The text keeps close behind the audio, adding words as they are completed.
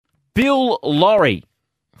Bill Laurie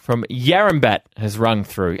from Yarrambat has rung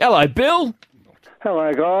through. Hello, Bill.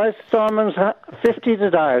 Hello, guys. Simon's 50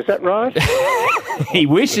 today, is that right? He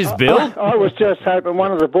wishes, Bill. I was just hoping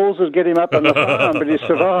one of the bulls would get him up on the farm, but he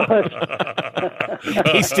survived.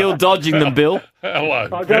 He's still dodging them, Bill. Hello,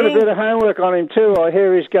 I've done a bit of homework on him too. I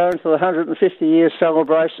hear he's going to the 150-year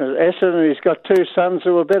celebration at Essendon, and he's got two sons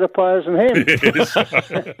who are better players than him. Yes.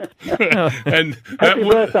 And Happy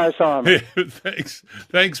birthday, Simon.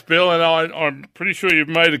 Thanks, Bill. And I'm pretty sure you've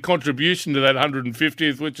made a contribution to that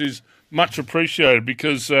 150th, which is much appreciated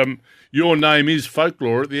because your name is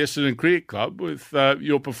folklore at the Essendon Cricket Club with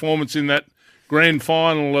your performance in that grand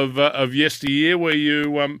final of yesteryear where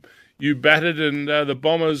you batted and the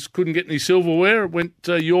Bombers couldn't get any silverware. It went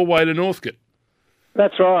your way to Northcote.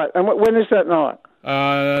 That's right. And when is that night?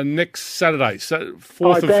 Next Saturday,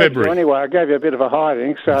 4th of February. Anyway, I gave you a bit of a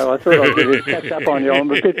hiding, so I thought I could catch up on you.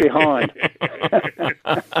 I'm a bit behind.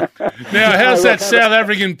 Now, how's that South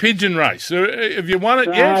African pigeon race? Have you won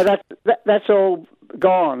it yet? No, that's all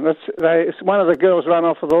gone. One of the girls run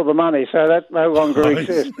off with all the money, so that no longer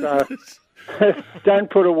exists. So. Don't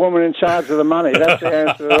put a woman in charge of the money. That's the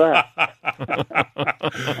answer to that.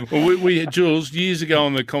 Well, we had, Jules, years ago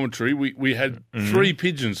on the commentary, we had three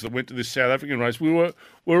pigeons that went to this South African race. We were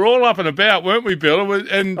all up and about, weren't we, Bill?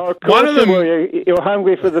 And one of them... You're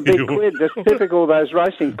hungry for the big quid. That's typical of those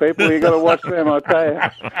racing people. You've got to watch them, I tell you.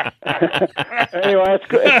 Anyway, it's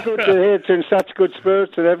good to hear it's in such good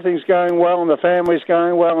spirits and everything's going well and the family's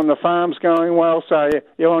going well and the farm's going well, so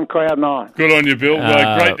you're on cloud nine. Good on you, Bill.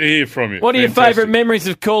 Great to hear from you. What are your favourite memories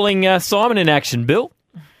of calling Simon in action, Bill?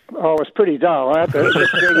 Oh, it was pretty dull. I had to get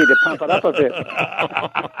Greggy to pump it up a bit.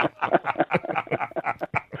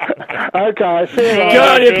 Okay, see you later. Good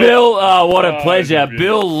on you, Bill. Oh, what a pleasure.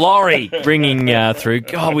 Bill Laurie bringing through.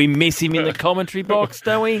 God, we miss him in the commentary box,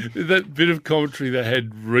 don't we? That bit of commentary they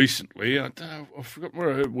had recently, I forgot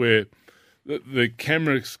where I heard, where the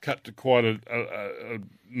cameras cut to quite a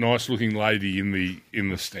nice-looking lady in the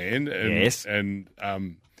stand. And, yes. And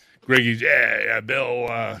Greggy's, Bill,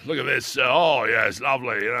 look at this. It's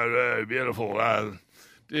lovely, beautiful.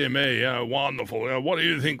 Dear me, wonderful. What do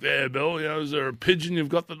you think there, Bill? Is there a pigeon you've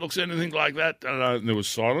got that looks anything like that? And there was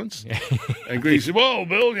silence. And Greggy said, well,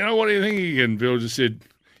 Bill, what do you think? And Bill just said,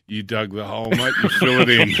 you dug the hole, mate. You fill it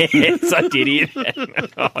in. Yes, I did.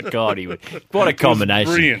 Oh, God, what a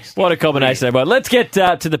combination. Brilliant. What a combination. Everyone. Let's get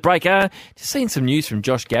to the break. Just seen some news from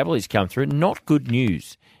Josh Gabble. He's come through. Not good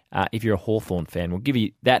news if you're a Hawthorn fan. We'll give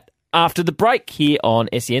you that after the break here on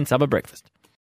SEN Summer Breakfast.